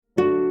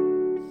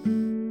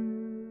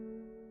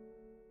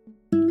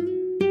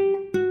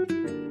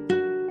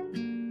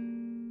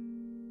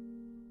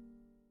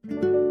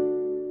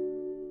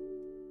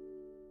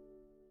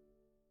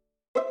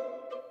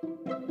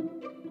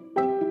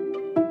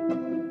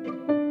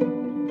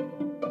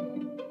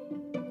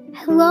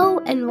Hello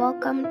and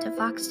welcome to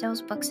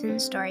Foxtail's Books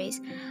and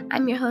Stories.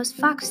 I'm your host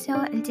Foxtail,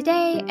 and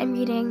today I'm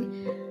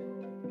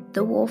reading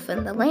The Wolf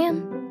and the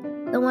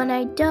Lamb, The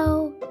One-Eyed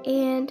Doe,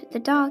 and The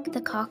Dog,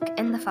 the Cock,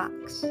 and the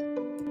Fox.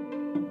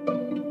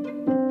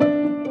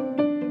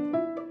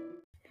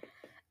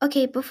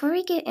 Okay, before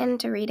we get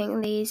into reading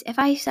these, if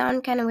I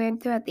sound kind of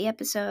weird throughout the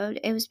episode,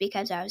 it was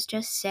because I was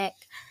just sick.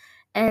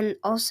 And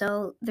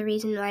also, the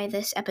reason why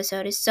this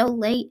episode is so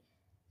late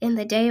in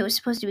the day it was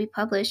supposed to be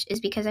published is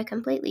because I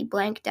completely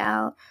blanked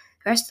out.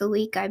 The rest of the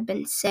week I've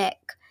been sick.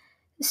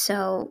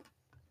 So,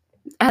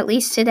 at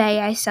least today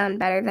I sound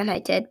better than I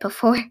did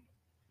before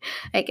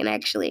I can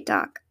actually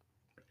talk.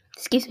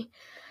 Excuse me.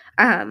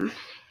 And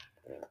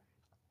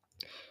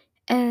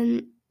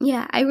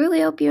yeah, I really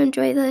hope you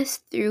enjoy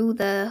this through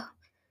the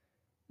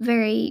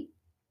very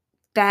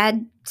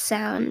bad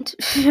sound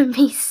of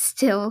me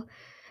still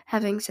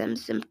having some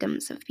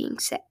symptoms of being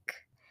sick.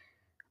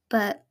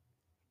 But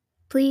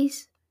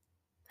please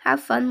have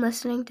fun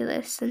listening to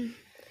this and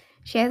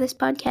share this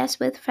podcast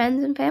with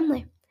friends and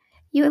family.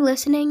 Your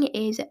listening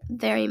is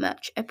very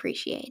much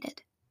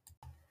appreciated.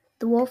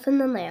 The Wolf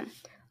and the Lamb.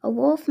 A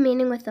wolf,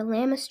 meeting with a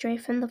lamb astray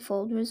from the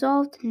fold,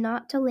 resolved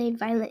not to lay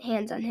violent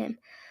hands on him,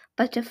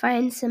 but to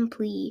find some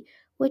plea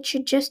which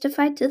should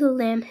justify to the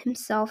lamb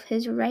himself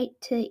his right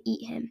to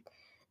eat him.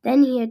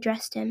 Then he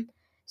addressed him,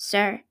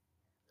 "Sir,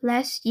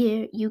 last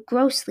year you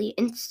grossly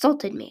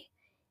insulted me."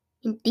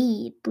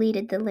 "Indeed,"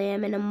 bleated the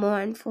lamb in a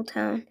mournful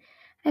tone,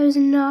 "I was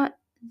not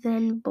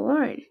then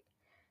born."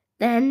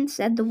 "Then,"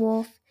 said the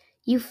wolf,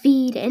 "you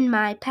feed in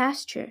my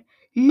pasture."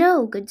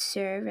 "No, good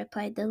sir,"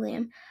 replied the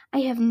lamb, "I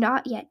have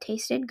not yet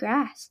tasted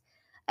grass."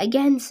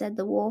 Again said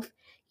the wolf,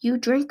 "You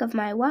drink of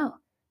my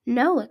well."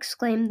 "No,"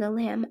 exclaimed the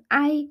lamb,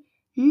 "I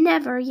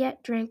never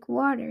yet drank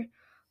water,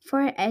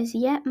 for as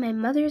yet my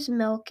mother's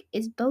milk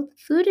is both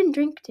food and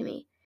drink to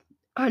me."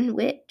 On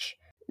which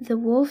the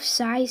wolf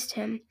seized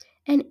him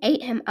and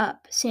ate him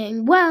up,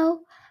 saying,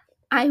 "Well,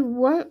 I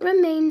won't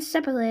remain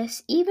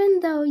supperless, even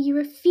though you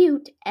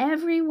refute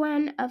every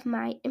one of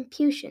my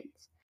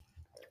imputations."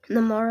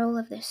 The moral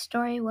of this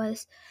story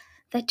was,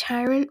 the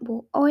tyrant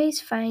will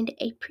always find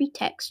a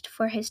pretext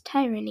for his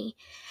tyranny,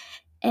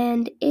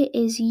 and it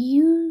is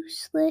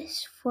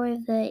useless for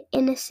the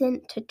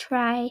innocent to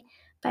try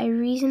by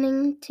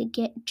reasoning to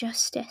get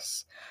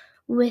justice,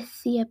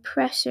 with the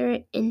oppressor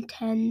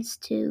intends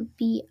to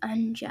be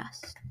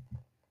unjust.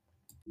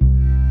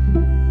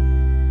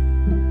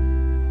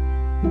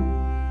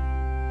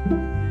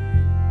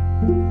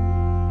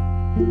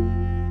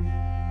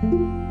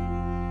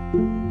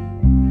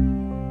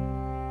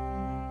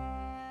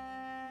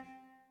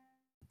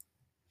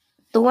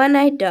 The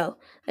One-Eyed Doe.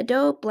 A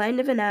doe,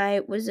 blind of an eye,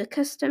 was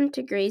accustomed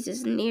to graze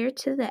as near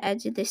to the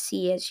edge of the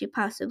sea as she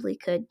possibly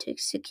could to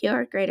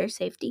secure greater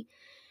safety.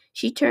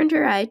 She turned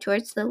her eye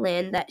towards the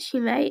land that she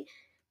might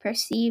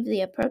perceive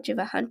the approach of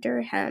a hunter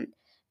or hound,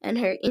 and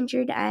her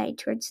injured eye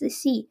towards the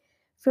sea,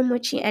 from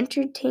which she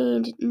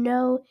entertained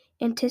no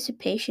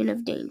anticipation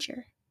of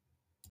danger.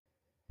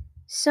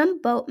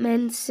 Some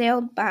boatmen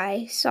sailed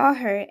by, saw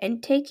her,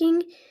 and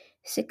taking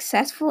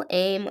successful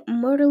aim,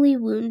 mortally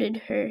wounded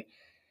her.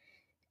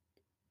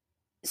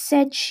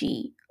 Said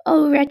she,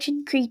 "O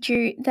wretched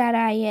creature that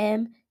I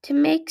am, to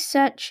make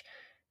such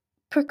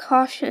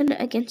precaution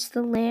against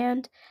the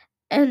land,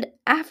 and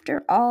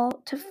after all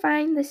to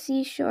find the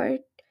seashore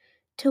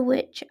to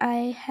which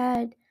I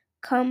had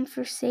come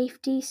for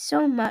safety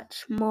so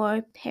much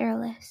more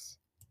perilous."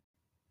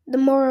 The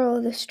moral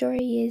of the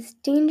story is,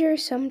 danger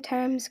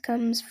sometimes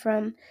comes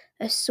from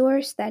a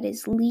source that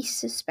is least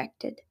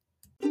suspected.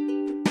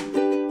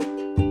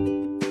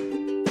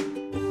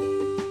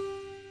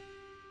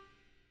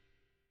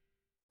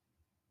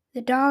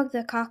 The Dog,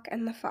 the Cock,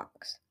 and the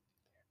Fox.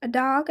 A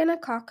dog and a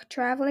cock,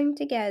 traveling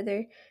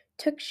together,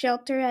 took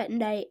shelter at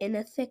night in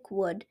a thick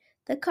wood.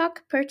 The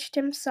cock perched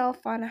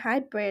himself on a high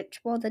branch,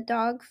 while the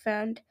dog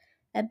found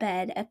a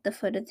bed at the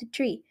foot of the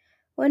tree.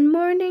 When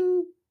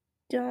morning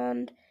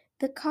dawned,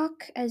 the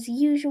cock, as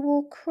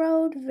usual,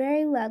 crowed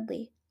very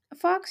loudly. A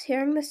fox,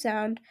 hearing the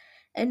sound,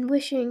 and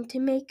wishing to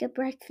make a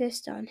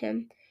breakfast on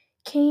him,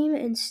 came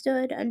and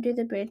stood under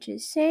the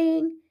branches,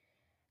 saying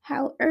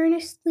how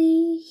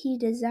earnestly he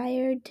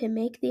desired to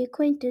make the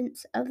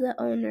acquaintance of the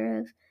owner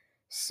of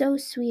so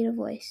sweet a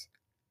voice.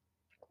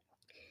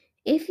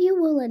 "If you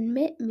will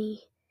admit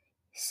me,"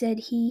 said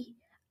he,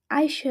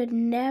 "I should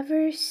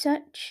never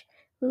such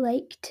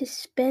like to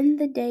spend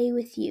the day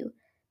with you."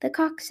 The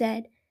cock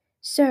said,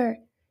 "Sir,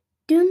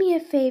 do me a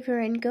favor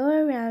and go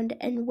around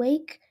and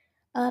wake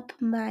up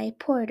my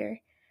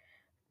porter,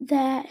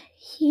 that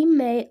he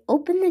may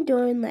open the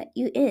door and let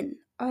you in."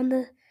 On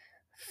the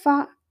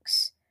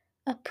fox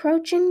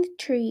approaching the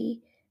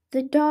tree,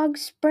 the dog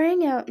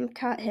sprang out and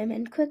caught him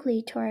and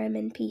quickly tore him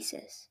in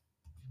pieces.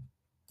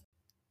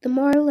 The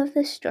moral of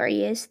this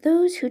story is,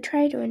 those who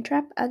try to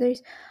entrap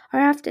others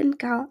are often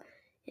caught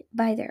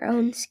by their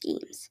own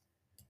schemes.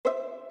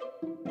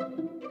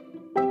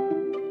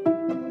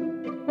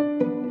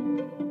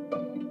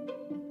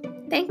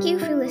 Thank you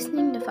for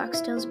listening to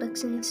Foxtail's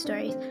Books and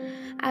Stories.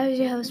 I was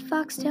your host,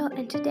 Foxtail,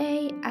 and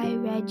today I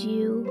read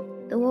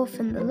you The Wolf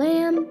and the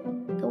Lamb,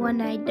 The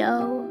One-Eyed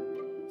Doe,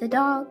 The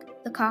Dog,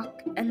 the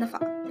Cock, and the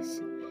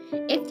Fox.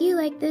 If you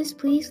like this,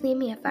 please leave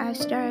me a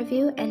 5-star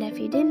review, and if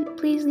you didn't,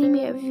 please leave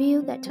me a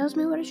review that tells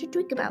me what I should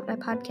tweak about my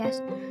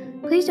podcast.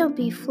 Please don't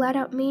be flat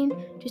out mean,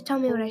 just tell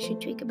me what I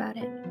should tweak about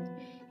it.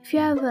 If you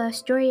have a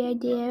story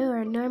idea or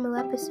a normal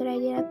episode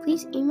idea,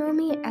 please email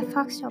me at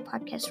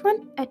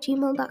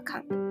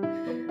foxtailpodcast1@gmail.com.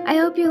 I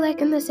hope you're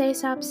liking this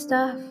Aesop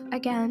stuff.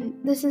 Again,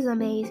 this is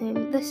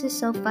amazing. This is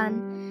so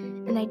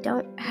fun, and I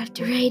don't have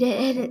to rate it,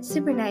 and it's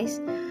super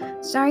nice.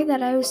 Sorry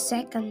that I was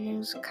sick and it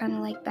was kind of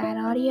like bad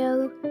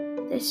audio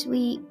this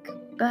week,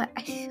 but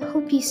I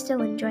hope you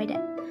still enjoyed it.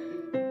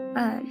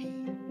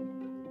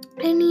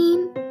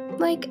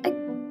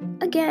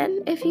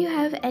 Again, if you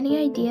have any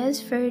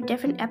ideas for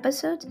different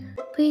episodes,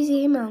 please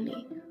email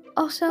me.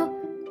 Also,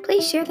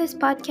 please share this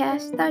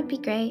podcast. That would be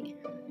great.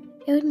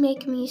 It would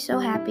make me so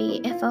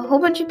happy if a whole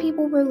bunch of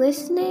people were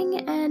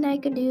listening and I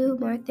could do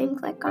more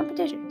things like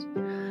competitions.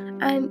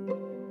 I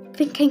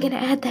think I'm going to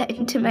add that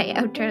into my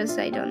outro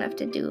so I don't have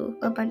to do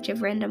a bunch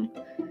of random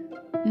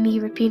me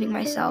repeating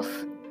myself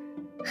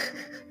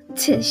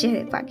to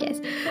share the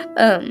podcast.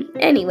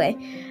 Anyway,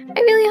 I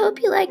really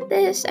hope you like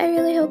this. I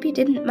really hope you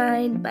didn't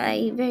mind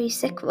my very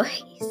sick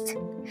voice.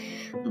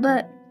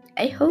 But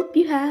I hope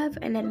you have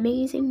an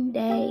amazing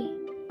day,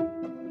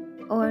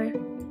 or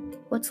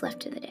what's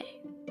left of the day.